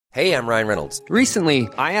Hey, I'm Ryan Reynolds. Recently,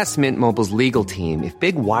 I asked Mint Mobile's legal team if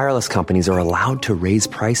big wireless companies are allowed to raise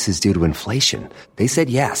prices due to inflation. They said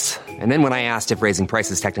yes. And then when I asked if raising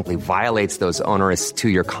prices technically violates those onerous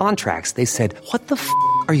two-year contracts, they said, "What the f***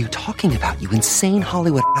 are you talking about, you insane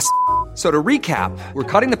Hollywood ass?" So to recap, we're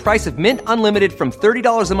cutting the price of Mint Unlimited from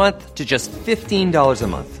 $30 a month to just $15 a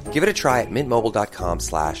month. Give it a try at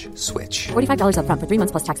mintmobile.com/switch. $45 up front for 3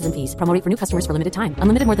 months plus taxes and fees. Promo rate for new customers for limited time.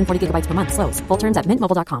 Unlimited more than 40 gigabytes per month. Slows full terms at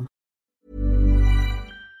mintmobile.com.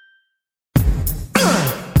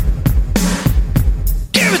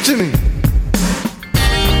 Give it to me!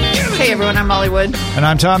 Hey everyone, I'm Molly Wood. And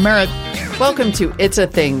I'm Tom Merritt. Welcome to It's a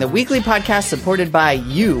Thing, the weekly podcast supported by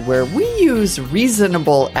you, where we use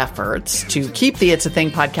reasonable efforts to keep the It's a Thing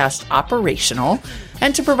podcast operational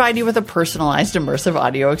and to provide you with a personalized, immersive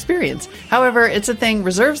audio experience. However, It's a Thing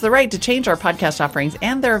reserves the right to change our podcast offerings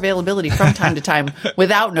and their availability from time to time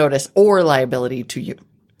without notice or liability to you.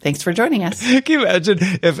 Thanks for joining us. Can you imagine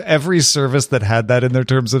if every service that had that in their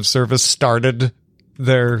terms of service started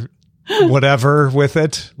their whatever with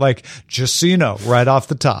it? Like, just so you know, right off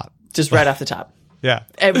the top. Just right off the top. Yeah.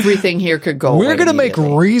 Everything here could go away. We're going to make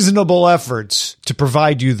reasonable efforts to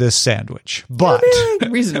provide you this sandwich. But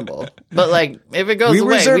reasonable. But like, if it goes we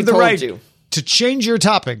away, reserve we the told right you. to change your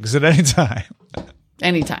toppings at any time.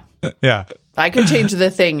 Anytime. Yeah. I could change the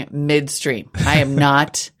thing midstream. I am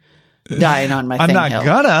not dying on my I'm thing not hill.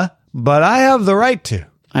 gonna, but I have the right to.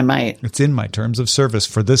 I might. It's in my terms of service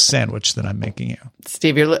for this sandwich that I'm making you.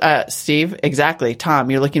 Steve, Steve, exactly. Tom,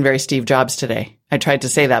 you're looking very Steve Jobs today. I tried to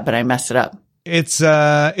say that, but I messed it up. It's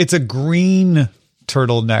a green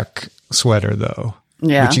turtleneck sweater though.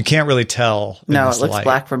 Yeah. Which you can't really tell. No, this it looks light.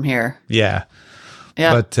 black from here. Yeah.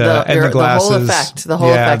 Yeah. But, and the glasses. The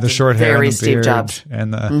whole effect the is short hair very and the Steve beard Jobs.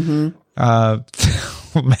 and the, man,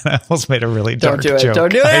 I almost made a really dark Don't do it. joke.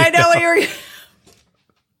 Don't do it. I know what you're.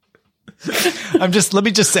 let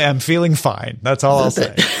me just say I'm feeling fine. That's all I'll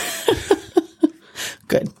say.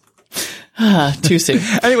 Good. Too soon.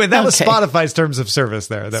 Anyway, that was Okay. Spotify's terms of service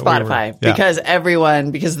there. That Spotify.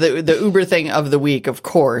 Because the Uber thing of the week, of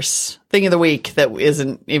course, thing of the week that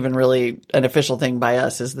isn't even really an official thing by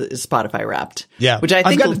us is Spotify Wrapped. Yeah. Which I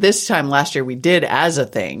think this time last year we did as a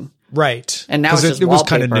thing. Right. And now it's just it was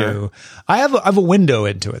kind of wallpaper. new. I have a window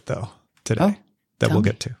into it though today that we'll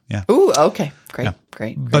get to. Yeah. Ooh, okay. Great. Yeah.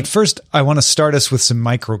 Great. But first, I want to start us with some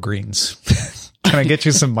microgreens. Can I get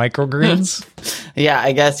you some microgreens? Yeah,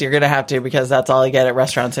 I guess you're going to have to because that's all I get at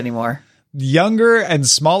restaurants anymore. Younger and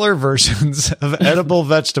smaller versions of edible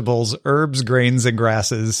vegetables, herbs, grains, and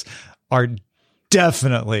grasses are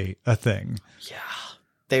definitely a thing. Yeah,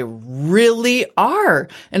 they really are.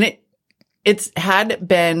 And it's had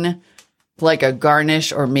been like a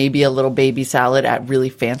garnish or maybe a little baby salad at really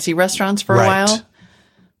fancy restaurants for a while.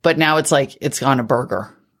 But now it's like it's on a burger.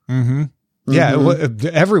 Mm-hmm. Yeah,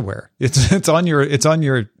 everywhere. It's on your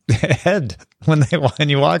head when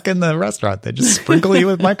you walk in the restaurant. They just sprinkle you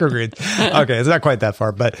with microgreens. Okay, it's not quite that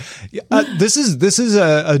far, but this is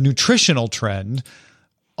a nutritional trend.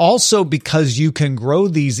 Also, because you can grow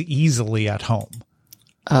these easily at home.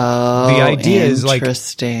 Oh, the idea is like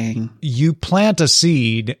you plant a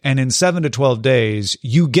seed, and in 7 to 12 days,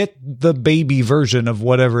 you get the baby version of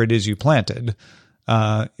whatever it is you planted.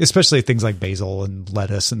 Especially things like basil and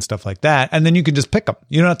lettuce and stuff like that. And then you can just pick them.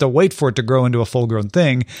 You don't have to wait for it to grow into a full grown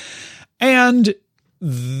thing. And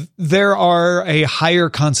there are a higher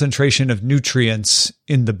concentration of nutrients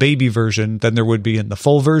in the baby version than there would be in the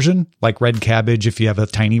full version. Like red cabbage, if you have a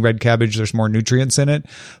tiny red cabbage, there's more nutrients in it.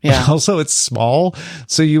 Yeah. But also it's small.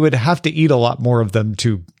 So you would have to eat a lot more of them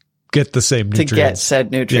to get the same nutrients. To get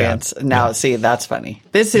said nutrients. Yeah. Now, see, that's funny.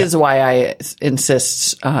 This is why I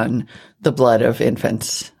insist on the blood of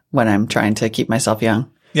infants when I'm trying to keep myself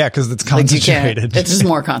young. Yeah, because it's Like concentrated. it's just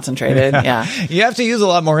more concentrated. Yeah. You have to use a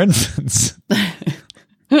lot more infants.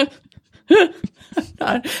 I'm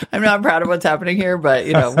not proud of what's happening here, but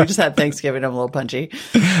we just had Thanksgiving. I'm a little punchy.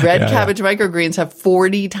 Red cabbage microgreens have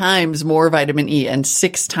 40 times more vitamin E and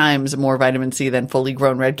 6 times more vitamin C than fully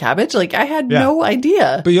grown red cabbage. Like I had no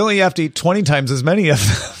idea. But you only have to eat 20 times as many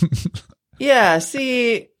of them. Yeah.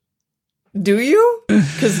 See, do you?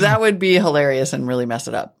 Because that would be hilarious and really mess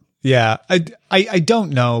it up. Yeah. I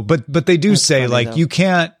don't know, but they do say funny, like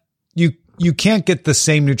though. you can't get the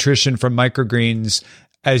same nutrition from microgreens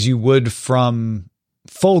as you would from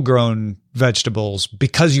full grown vegetables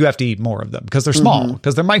because you have to eat more of them because they're small,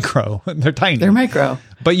 because they're micro, they're tiny. They're micro.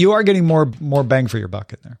 But you are getting more bang for your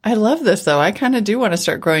buck in there. I love this though. I kind of do want to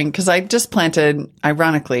start growing because I just planted,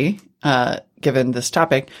 ironically, given this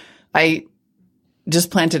topic, I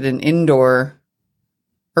just planted an indoor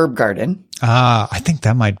herb garden. I think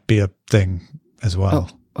that might be a thing as well.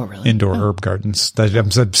 Oh, really? indoor herb gardens.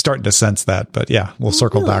 I'm starting to sense that, but yeah, we'll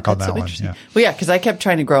circle back on That's that so one. interesting. Yeah. Well, yeah, because I kept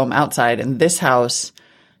trying to grow them outside. And this house,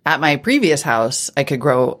 at my previous house, I could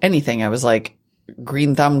grow anything. I was like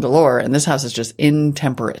green thumb galore. And this house is just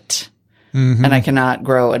intemperate. And I cannot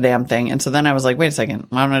grow a damn thing. And so then I was like, wait a second.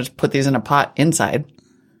 Why don't I just put these in a pot inside?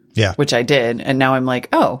 Yeah. Which I did. And now I'm like,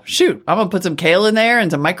 oh, shoot. I'm going to put some kale in there and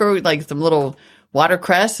some some little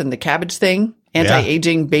watercress and the cabbage thing.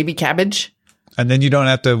 Anti-aging baby cabbage. And then you don't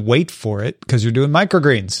have to wait for it because you're doing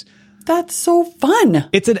microgreens. That's so fun.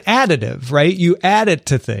 It's an additive, right? You add it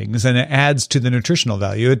to things and it adds to the nutritional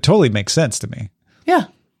value. It totally makes sense to me. Yeah.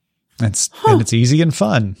 And it's easy and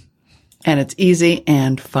fun. And it's easy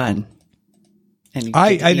and fun. And you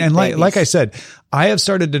get to eat like I babies. said, I have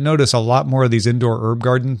started to notice a lot more of these indoor herb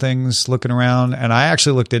garden things looking around. And I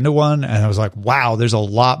actually looked into one and I was like, wow, there's a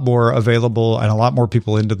lot more available and a lot more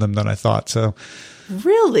people into them than I thought. So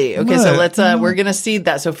Really? Okay, so let's we're gonna seed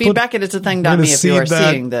that. So feedback at it'sathing.me if you are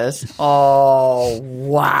seeing this. Oh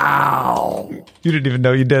wow. You didn't even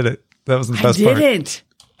know you did it. That was the best I part. didn't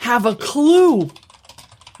have a clue.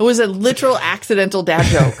 It was a literal accidental dad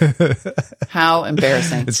joke. How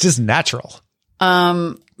embarrassing. It's just natural.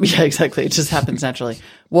 Yeah, exactly. It just happens naturally.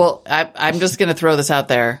 Well, I'm just going to throw this out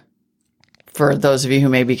there for those of you who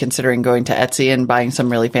may be considering going to Etsy and buying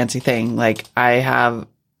some really fancy thing. Like I have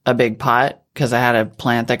a big pot because I had a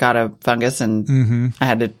plant that got a fungus and I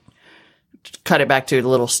had to cut it back to a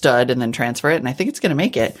little stud and then transfer it. And I think it's going to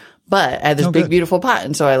make it. But I had this big, beautiful pot.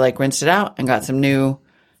 And so I rinsed it out and got some new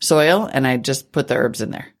soil and I just put the herbs in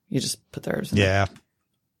there. You just put the herbs in there.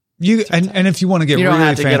 Yeah. And if you want to get You don't really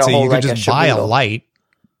have to get a fancy, whole, you could like, just a buy a shaboodle. light,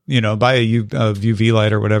 buy a UV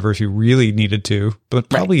light or whatever if you really needed to, but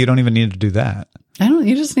probably you don't even need to do that.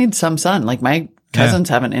 You just need some sun. Like my cousins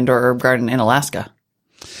have an indoor herb garden in Alaska.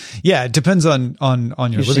 Yeah. It depends on your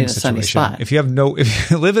Usually living in a sunny situation. spot. If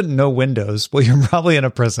you live in no windows, well, you're probably in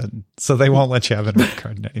a prison, so they won't let you have an herb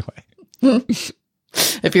garden anyway.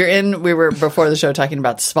 If you're we were before the show talking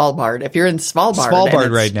about Svalbard. If you're in Svalbard and it's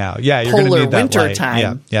right now. Yeah. You're going to polar need that winter light.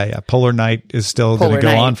 time. Yeah. Polar night is still going to Polar go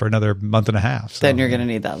night. on for another month and a half. So. Then you're going to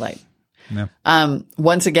need that light. Yeah.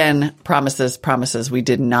 Once again, promises. We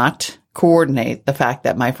did not coordinate the fact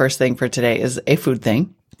that my first thing for today is a food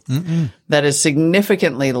thing that is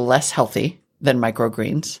significantly less healthy than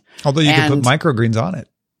microgreens. Although you could put microgreens on it.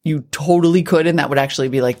 You totally could, and that would actually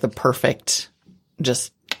be like the perfect,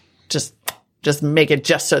 just make it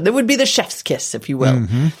just so. That would be the chef's kiss, if you will,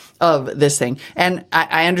 of this thing. And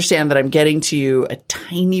I understand that I'm getting to you a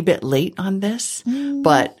tiny bit late on this,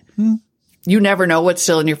 but you never know what's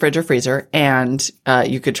still in your fridge or freezer. And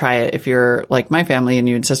you could try it if you're like my family and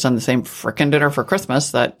you insist on the same frickin' dinner for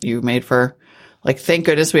Christmas that you made for, thank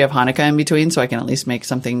goodness we have Hanukkah in between, so I can at least make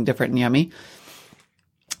something different and yummy.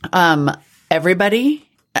 Everybody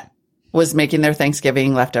was making their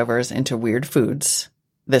Thanksgiving leftovers into weird foods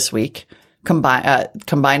this week,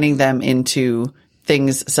 combining them into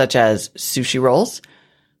things such as sushi rolls,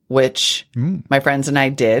 which my friends and I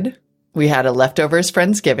did. We had a leftovers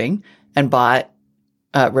Friendsgiving and bought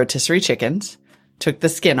rotisserie chickens, took the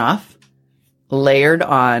skin off, layered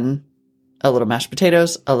on a little mashed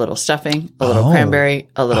potatoes, a little stuffing, a little cranberry,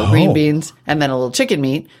 a little green beans, and then a little chicken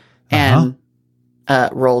meat, and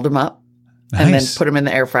rolled them up and then put them in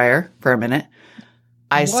the air fryer for a minute.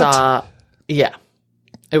 I saw, it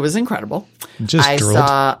was incredible. I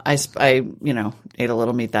ate a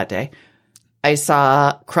little meat that day. I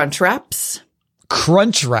saw Crunch Wraps.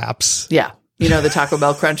 Crunch Wraps? Yeah. The Taco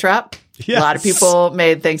Bell Crunch Wrap? Yes. A lot of people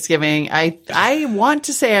made Thanksgiving. I want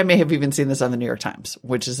to say I may have even seen this on the New York Times,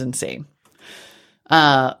 which is insane.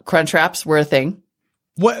 Crunch Wraps were a thing.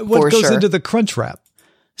 What goes into the Crunch Wrap?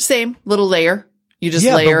 Same little layer. You just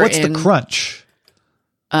layer but what's in. the crunch?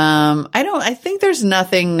 I think there's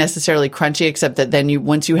nothing necessarily crunchy except that then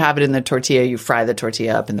once you have it in the tortilla, you fry the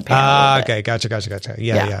tortilla up in the pan. Okay. Gotcha.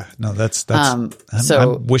 Yeah. No, that's, I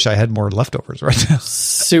so wish I had more leftovers right now.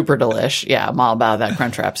 super delish. Yeah. I'm all about that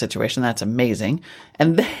Crunch Wrap situation. That's amazing.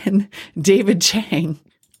 And then David Chang,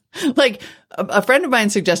 a friend of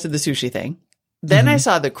mine suggested the sushi thing. Then I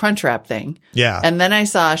saw the Crunch Wrap thing. Yeah. And then I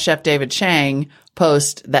saw Chef David Chang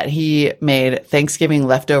post that he made Thanksgiving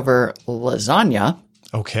leftover lasagna.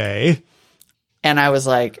 Okay. And I was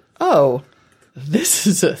like, oh, this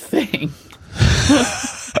is a thing.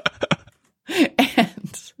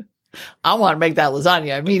 And I want to make that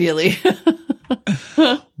lasagna immediately.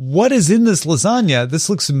 What is in this lasagna? This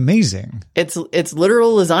looks amazing. It's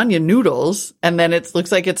literal lasagna noodles. And then it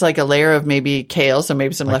looks like it's like a layer of maybe kale. So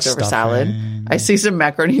maybe some leftover stuffing. salad. I see some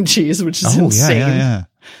macaroni and cheese, which is insane. Yeah.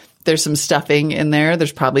 There's some stuffing in there.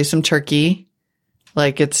 There's probably some turkey.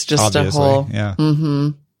 It's just Obviously, a whole. yeah.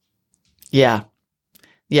 Yeah.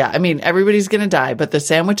 Yeah. I mean, everybody's going to die, but the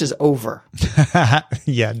sandwich is over.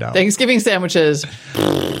 Yeah, no. Thanksgiving sandwiches.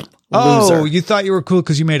 Oh, loser. you thought you were cool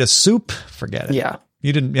because you made a soup? Forget it. Yeah.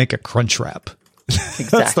 You didn't make a crunch wrap.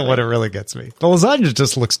 Exactly. That's the one that really gets me. The lasagna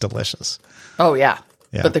just looks delicious. Oh, yeah.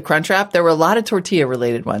 Yeah. But the crunch wrap, there were a lot of tortilla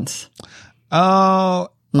related ones. Oh,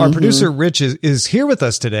 our producer Rich is here with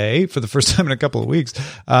us today for the first time in a couple of weeks,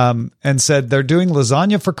 and said they're doing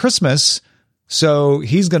lasagna for Christmas, so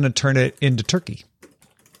he's going to turn it into turkey.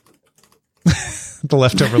 The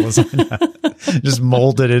leftover lasagna, just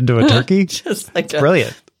mold it into a turkey. Just like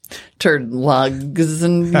Brilliant. turd lugs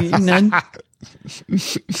and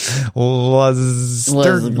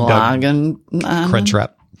Crunch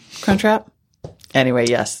wrap. Crunch wrap. Anyway,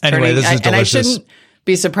 yes. Anyway, this is and I delicious. shouldn't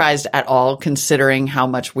be surprised at all, considering how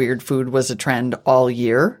much weird food was a trend all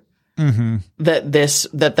year. Mm-hmm. That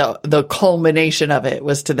the culmination of it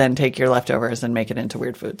was to then take your leftovers and make it into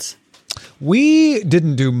weird foods. We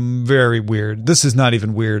didn't do very weird. This is not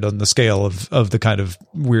even weird on the scale of the kind of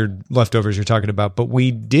weird leftovers you're talking about. But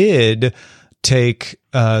we did take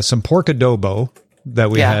some pork adobo that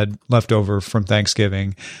we had left over from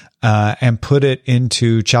Thanksgiving and put it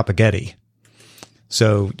into chapaghetti.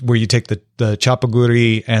 So where you take the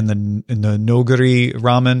chapaguri and the noguri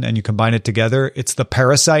ramen and you combine it together, it's the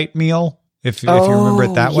parasite meal. If you remember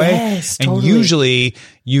it that way. Yes, and totally. usually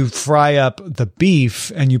you fry up the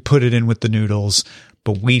beef and you put it in with the noodles,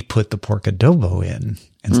 but we put the pork adobo in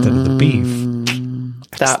instead of the beef.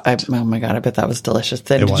 Oh my God, I bet that was delicious.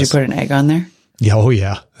 Then did you was. put an egg on there? Yeah, oh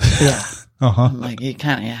yeah. Yeah. Uh-huh. I'm like, you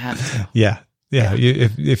kind of had to. Yeah. Yeah.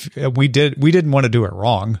 If we didn't want to do it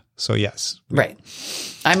wrong. So yes. Right.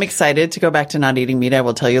 I'm excited to go back to not eating meat. I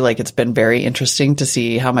will tell you, like, it's been very interesting to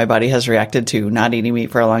see how my body has reacted to not eating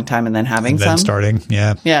meat for a long time and then having Then some. starting.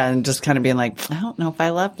 Yeah. Yeah. And just kind of being like, I don't know if I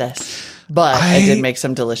love this, but I did make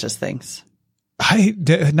some delicious things.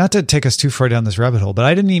 Not to take us too far down this rabbit hole, but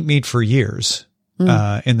I didn't eat meat for years in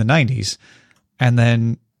the 90s. And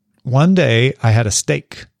then one day I had a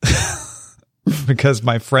steak because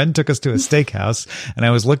my friend took us to a steakhouse and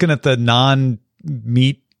I was looking at the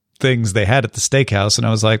non-meat things they had at the steakhouse and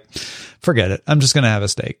I was like, forget it. I'm just going to have a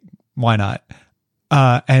steak. Why not?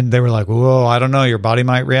 And they were like, whoa, I don't know. Your body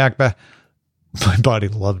might react back. My body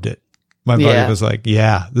loved it. My body was like,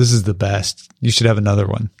 yeah, this is the best. You should have another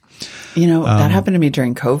one. You know, that happened to me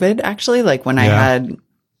during COVID, actually. Like when I had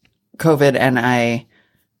COVID and I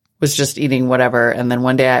was just eating whatever. And then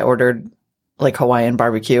one day I ordered like Hawaiian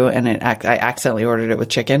barbecue and I accidentally ordered it with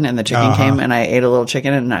chicken and the chicken came and I ate a little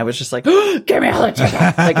chicken and I was just like, oh, give me all the chicken.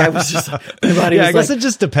 Like I was just, my body was I guess like, it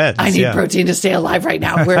just depends. I need protein to stay alive right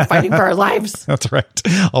now. We're fighting for our lives. That's right.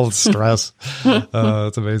 All the stress.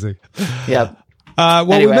 That's amazing. Yep.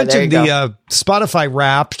 Well, Anyway, we mentioned there you the Spotify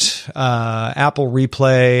Wrapped, Apple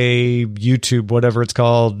Replay, YouTube, whatever it's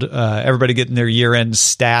called. Everybody getting their year-end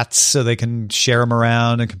stats so they can share them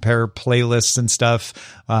around and compare playlists and stuff.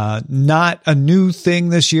 Not a new thing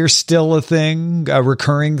this year, still a thing. A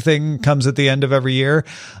recurring thing comes at the end of every year.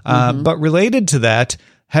 But related to that,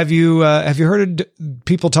 have you heard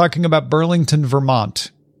people talking about Burlington,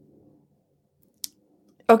 Vermont?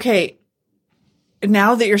 Okay.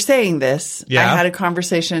 Now that you're saying this, I had a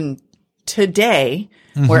conversation today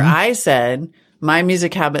where I said my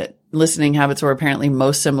music listening habits were apparently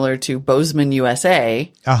most similar to Bozeman,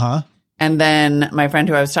 USA. Uh-huh. And then my friend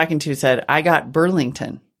who I was talking to said, I got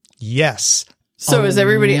Burlington. Yes. So is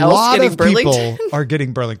everybody else getting Burlington? People are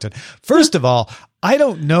getting Burlington. First of all, I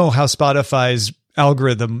don't know how Spotify's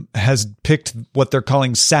algorithm has picked what they're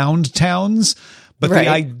calling sound towns, but the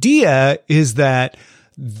idea is that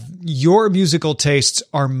your musical tastes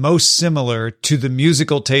are most similar to the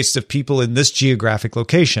musical tastes of people in this geographic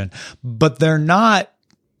location, but they're not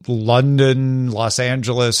London, Los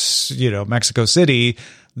Angeles, Mexico City.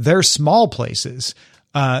 They're small places.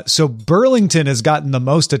 So Burlington has gotten the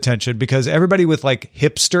most attention because everybody with like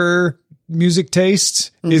hipster music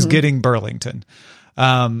tastes is getting Burlington.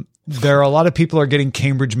 There are a lot of people are getting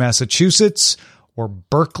Cambridge, Massachusetts or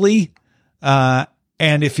Berkeley.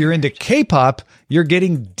 And if you're into K-pop, you're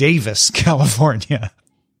getting Davis, California.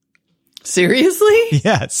 Seriously?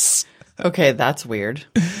 Yes. Okay, that's weird.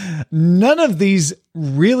 None of these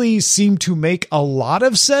really seem to make a lot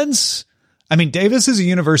of sense. I mean, Davis is a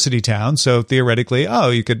university town, so theoretically,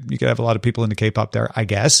 you could have a lot of people into K-pop there, I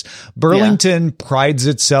guess. Burlington prides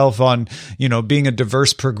itself on, being a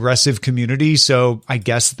diverse, progressive community, so I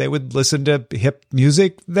guess they would listen to hip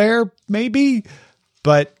music there, maybe.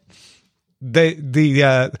 But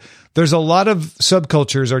there's a lot of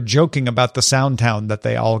subcultures are joking about the sound town that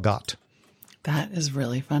they all got. That is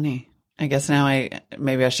really funny. I guess now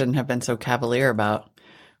maybe I shouldn't have been so cavalier about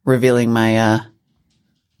revealing my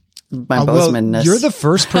Bozeman-ness. You're the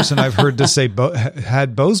first person I've heard to say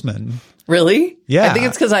had Bozeman. Really? Yeah. I think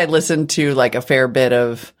it's because I listened to like a fair bit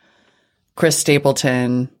of Chris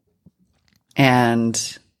Stapleton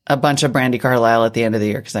and a bunch of Brandi Carlile at the end of the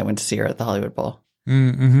year because I went to see her at the Hollywood Bowl.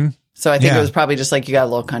 Mm-hmm. So I think it was probably just like you got a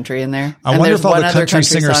little country in there. I wonder if all the country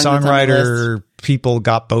singer-songwriter people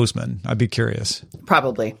got Bozeman. I'd be curious.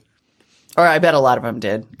 Probably. Or I bet a lot of them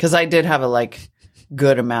did because I did have a like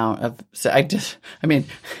good amount of. So I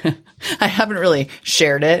haven't really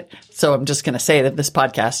shared it, so I'm just going to say it at this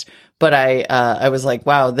podcast. But I was like,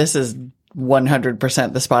 wow, this is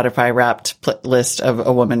 100% the Spotify Wrapped list of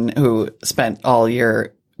a woman who spent all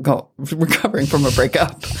year recovering from a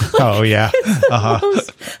breakup. Oh yeah. Uh-huh.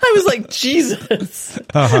 I was like, Jesus.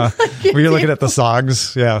 Uh-huh. Were you looking at the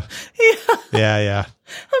songs? Yeah. Yeah.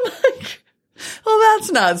 I'm like, well,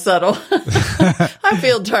 that's not subtle. I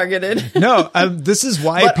feel targeted. No, this is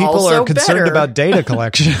why But people also are concerned better. about data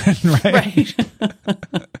collection, right?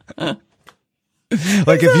 Right.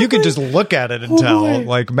 Like if you could just look at it and tell, boy.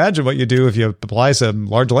 like imagine what you do if you apply some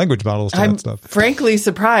large language models to I'm that stuff. frankly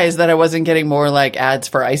surprised that I wasn't getting more like ads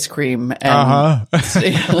for ice cream. And I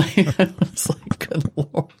was like, good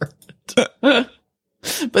Lord.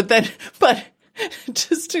 But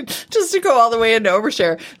just to go all the way into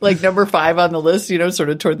overshare, like number 5 on the list, sort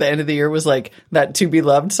of toward the end of the year was like that "To Be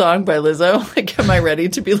Loved" song by Lizzo. Like, am I ready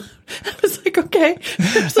to be loved? I was like, okay,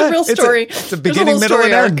 it's a real story. It's a beginning, middle,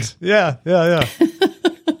 and end. Yeah.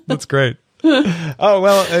 That's great. Oh,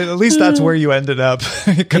 well, at least that's where you ended up.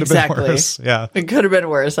 It could have been worse. Yeah. It could have been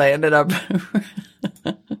worse. I ended up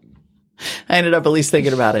at least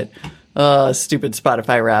thinking about it. Oh, stupid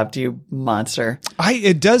Spotify Wrapped, you monster.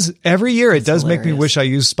 It does every year. It does make me hilarious. wish I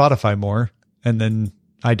used Spotify more, and then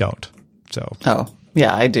I don't. So Oh,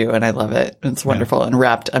 yeah, I do, and I love it. It's wonderful. And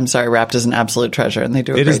Wrapped is an absolute treasure, and they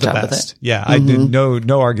do a it great is the job with best. it. Yeah, I did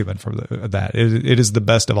no argument for that. It is the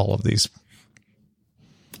best of all of these.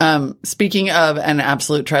 Speaking of an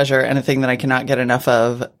absolute treasure and a thing that I cannot get enough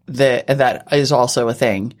of, that is also a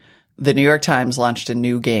thing. The New York Times launched a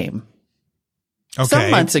new game. Okay.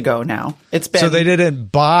 Some months ago now. It's been. So they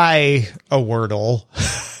didn't buy a Wordle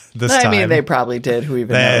this time. I mean, they probably did. Who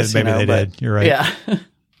even knows? Maybe they did. You're right. Yeah.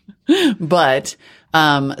 But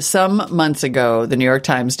some months ago, the New York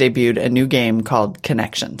Times debuted a new game called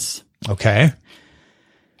Connections. Okay.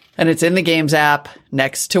 And it's in the Games app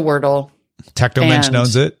next to Wordle. Technomensch And-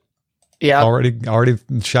 knows it. Yeah. Already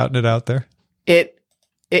shouting it out there.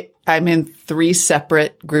 I'm in 3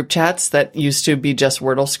 separate group chats that used to be just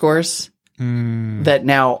Wordle scores that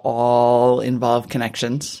now all involve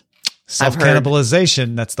connections.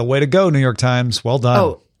 Self-cannibalization. That's the way to go, New York Times. Well done.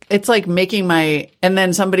 Oh, it's like making and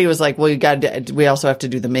then somebody was like, well, we also have to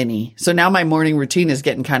do the mini. So now my morning routine is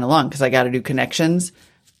getting kind of long because I got to do connections,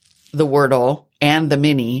 the Wordle, and the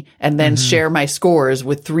mini, and then share my scores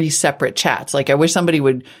with 3 separate chats. Like I wish somebody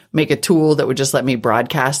would make a tool that would just let me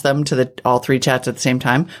broadcast them to all 3 chats at the same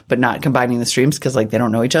time, but not combining the streams because like they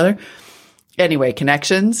don't know each other. Anyway,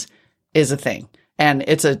 Connections is a thing, and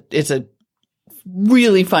it's a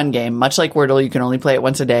really fun game. Much like Wordle, you can only play it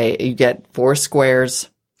once a day. You get 4 squares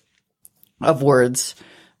of words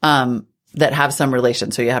that have some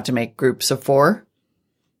relation. So you have to make groups of 4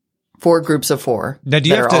 groups of 4. Now, do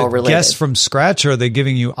you that have are all to related. guess from scratch, or are they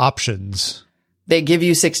giving you options? They give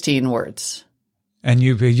you 16 words. And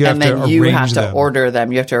you have And then to you arrange have to them. order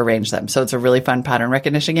them. You have to arrange them. So it's a really fun pattern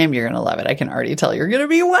recognition game. You're going to love it. I can already tell you're going to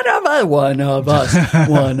be one of us.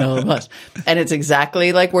 One of us. And it's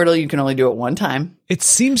exactly like Wordle. You can only do it one time. It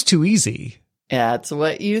seems too easy. That's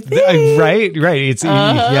what you think. Right. It's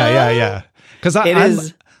yeah. Because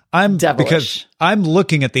I'm devilish. because I'm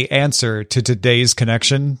looking at the answer to today's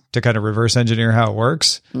connection to kind of reverse engineer how it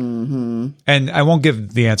works. Mm-hmm. And I won't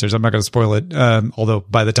give the answers. I'm not going to spoil it. Although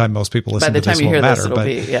by the time most people listen to this, you won't hear matter. this, it'll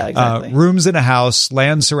be, yeah, exactly. Rooms in a house,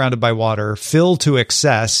 land surrounded by water, fill to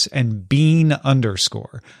excess, and bean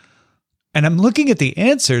underscore. And I'm looking at the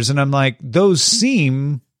answers and I'm like, those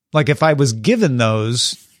seem like if I was given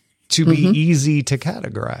those to be easy to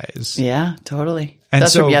categorize. Yeah, totally. And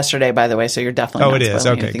That's so- from yesterday, by the way. So you're definitely Oh, not it is.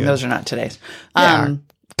 spoiling Okay, anything. good. Those are not today's.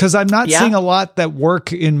 Because I'm not yeah. seeing a lot that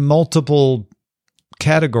work in multiple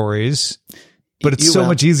categories, but it's You so will.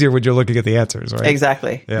 much easier when you're looking at the answers, right?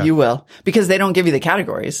 Exactly. Yeah. You will. Because they don't give you the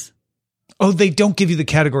categories. Oh, they don't give you the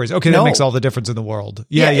categories. Okay, that No. makes all the difference in the world.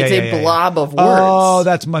 Yeah, it's a blob of words. Oh,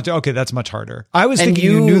 that's much harder. I was And thinking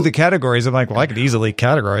you you- knew the categories. I'm like, well, I could easily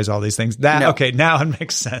categorize all these things. No. Okay, now it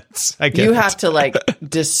makes sense. I get You it. have to like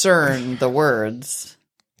discern the words.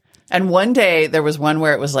 And one day there was one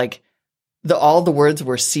where it was like all the words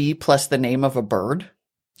were C plus the name of a bird.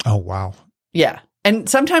 Oh, wow. Yeah. And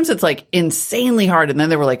sometimes it's like insanely hard. And then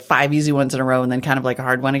there were like 5 easy ones in a row and then kind of like a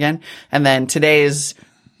hard one again. And then today's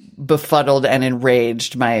befuddled and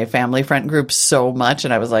enraged my family friend group so much.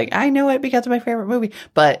 And I was like, I know it because of my favorite movie,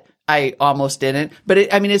 but I almost didn't. But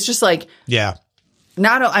it's just like, yeah.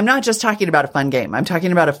 I'm not just talking about a fun game. I'm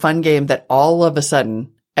talking about a fun game that all of a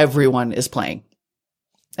sudden everyone is playing.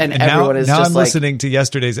 And everyone is now just I'm listening to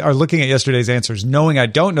looking at yesterday's answers, knowing I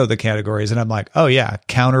don't know the categories. And I'm like, oh yeah,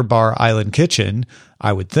 Counter Bar Island Kitchen,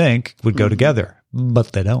 I would think would go together,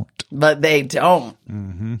 but they don't.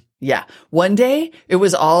 Mm-hmm. Yeah. One day it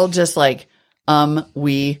was all just like,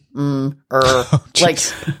 we, like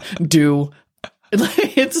do.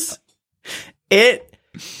 It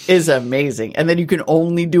is amazing. And then you can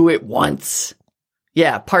only do it once.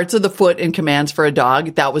 Yeah. Parts of the foot and commands for a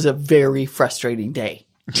dog. That was a very frustrating day.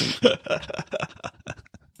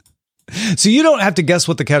 So you don't have to guess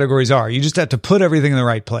what the categories are. You just have to put everything in the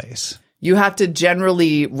right place. You have to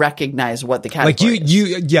generally recognize what the category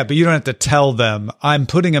is. Yeah, but you don't have to tell them, I'm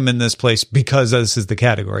putting them in this place because this is the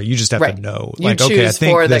category. You just have to know. You choose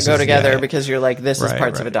four that go together because you're like, this is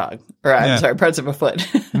parts of a dog. Or I'm sorry, parts of a foot.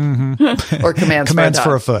 Mm-hmm. Or commands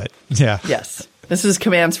for a foot. Yeah. Yes. This is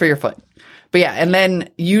commands for your foot. But yeah, and then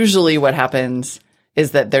usually what happens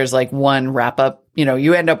is that there's like one wrap up. You know,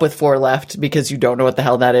 you end up with 4 left because you don't know what the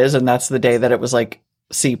hell that is. And that's the day that it was like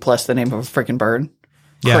C plus the name of a freaking bird.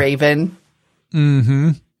 Yeah. Craven.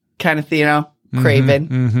 Mm-hmm. Kind of, Craven.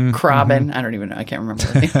 Mm-hmm. Craven. Mm-hmm. I don't even know. I can't remember.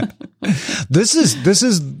 This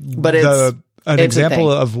is but an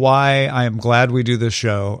example of why I am glad we do this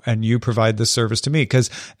show and you provide this service to me,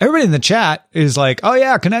 because everybody in the chat is like, oh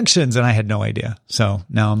yeah, connections. And I had no idea. So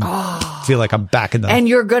now I feel like I'm back in the. And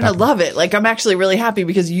you're going to love it. Like, I'm actually really happy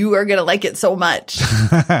because you are going to like it so much.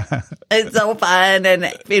 It's so fun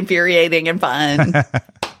and infuriating and fun.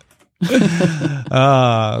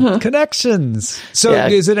 Connections. So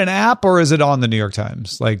is it an app or is it on the New York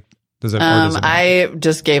Times? Like, does it? I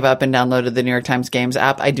just gave up and downloaded the New York Times Games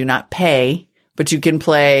app. I do not pay, but you can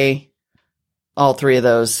play all 3 of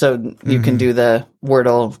those. So you can do the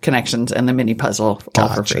Wordle connections and the mini puzzle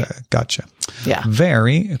all for free. Gotcha. Yeah.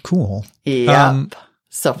 Very cool. Yep.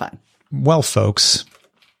 So fun. Well, folks,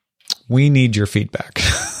 we need your feedback.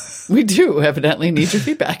 We do evidently need your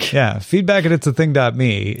feedback. Yeah. Feedback at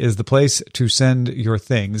it'sathing.me is the place to send your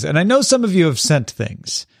things. And I know some of you have sent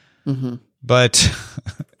things, but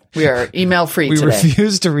we are email free today. We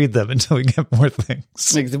refuse to read them until we get more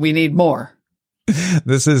things. We need more.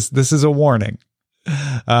 This is a warning.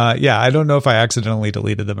 I don't know if I accidentally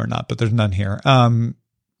deleted them or not, but there's none here.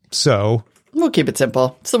 So we'll keep it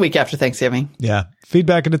simple. It's the week after Thanksgiving. Yeah.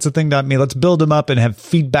 Feedback at it'sathing.me. Let's build them up and have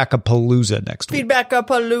Feedback-a-palooza next week.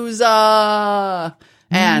 Feedback-a-palooza.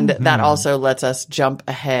 And that also lets us jump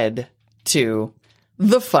ahead to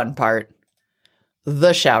the fun part,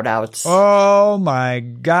 the shout outs. Oh my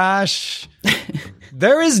gosh.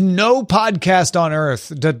 There is no podcast on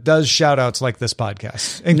earth that does shout outs like this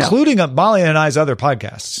podcast, including Molly and I's other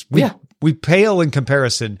podcasts. We pale in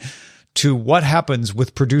comparison to what happens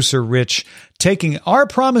with producer Rich taking our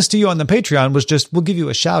promise to you on the Patreon was just, we'll give you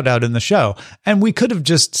a shout out in the show. And we could have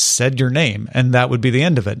just said your name and that would be the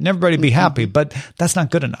end of it and everybody would be happy, but that's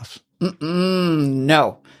not good enough.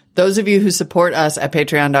 No. Those of you who support us at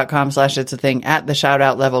patreon.com/it'sathing at the shout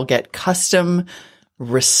out level get custom,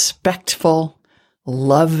 respectful,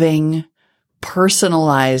 loving,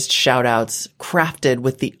 personalized shout outs crafted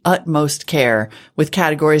with the utmost care with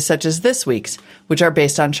categories such as this week's, which are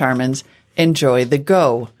based on Charmin's Enjoy the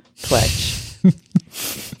Go pledge.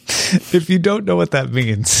 If you don't know what that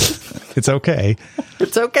means, it's okay.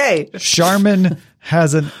 It's okay. Charmin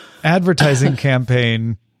has an advertising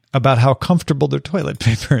campaign about how comfortable their toilet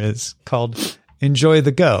paper is called Enjoy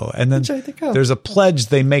the Go. And then there's a pledge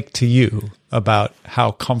they make to you about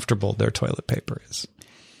how comfortable their toilet paper is.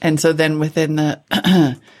 And so then within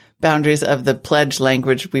the boundaries of the pledge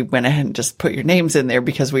language, we went ahead and just put your names in there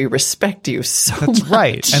because we respect you so much. That's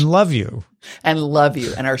right. And love you. And love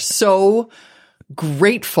you. And are so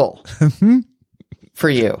grateful for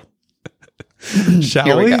you.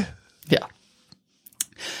 Shall we? Go. Yeah.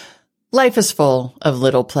 Life is full of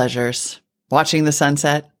little pleasures. Watching the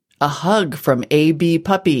sunset, a hug from AB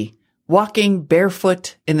Puppy, walking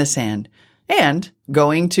barefoot in the sand, and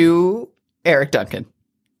going to Eric Duncan.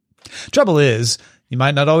 Trouble is, you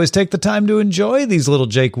might not always take the time to enjoy these little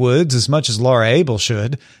Jake Woods as much as Laura Abel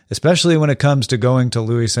should, especially when it comes to going to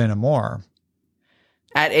Louis St. Amour.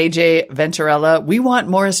 At AJ Venturella, we want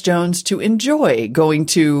Morris Jones to enjoy going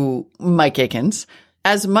to Mike Akins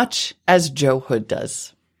as much as Joe Hood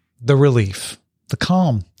does. The relief, the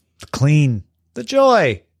calm, the clean, the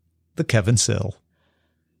joy, the Kevin Sill.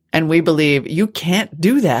 And we believe you can't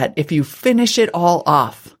do that if you finish it all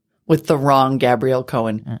off with the wrong Gabrielle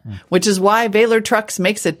Cohen, which is why Valor Trucks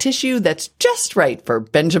makes a tissue that's just right for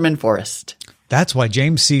Benjamin Forrest. That's why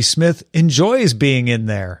James C. Smith enjoys being in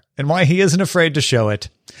there and why he isn't afraid to show it.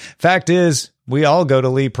 Fact is, we all go to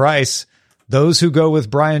Lee Price. Those who go with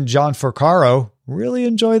Brian John Forcaro really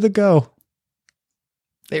enjoy the go.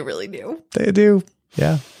 They really do. They do.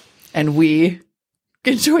 Yeah. And we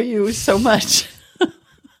enjoy you so much.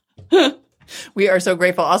 We are so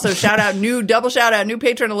grateful. Also, double shout out, new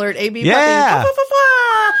patron alert, AB Yeah. Puppy.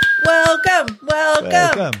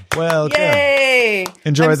 Welcome. Yay.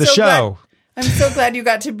 Enjoy the show. I'm so glad you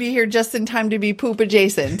got to be here just in time to be poop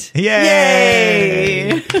adjacent.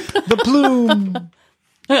 Yay. The plume.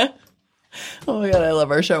 Oh my God, I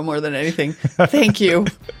love our show more than anything. Thank you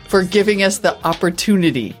for giving us the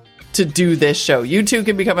opportunity to do this show. You too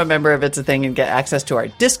can become a member of It's a Thing and get access to our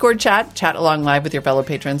Discord chat along live with your fellow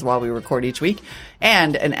patrons while we record each week,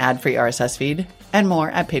 and an ad-free RSS feed, and more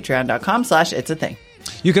at patreon.com/itsatthing.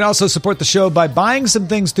 You can also support the show by buying some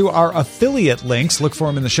things through our affiliate links. Look for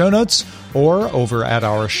them in the show notes or over at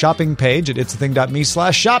our shopping page at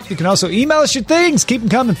itsathing.me/shop. You can also email us your things. Keep them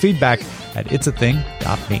coming. Feedback at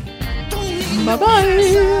itsathing.me.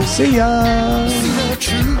 Bye-bye. See ya.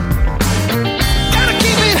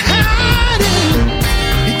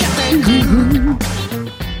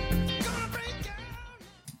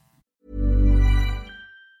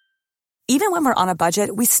 Even when we're on a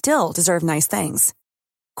budget, we still deserve nice things.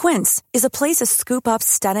 Quince is a place to scoop up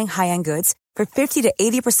stunning high-end goods for 50 to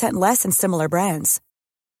 80% less than similar brands.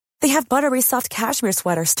 They have buttery soft cashmere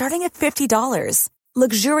sweaters starting at $50,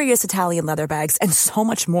 luxurious Italian leather bags, and so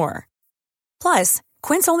much more. Plus,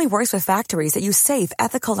 Quince only works with factories that use safe,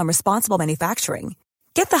 ethical, and responsible manufacturing.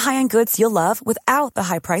 Get the high-end goods you'll love without the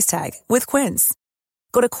high price tag with Quince.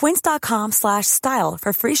 Go to quince.com/style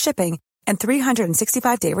for free shipping and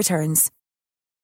 365-day returns.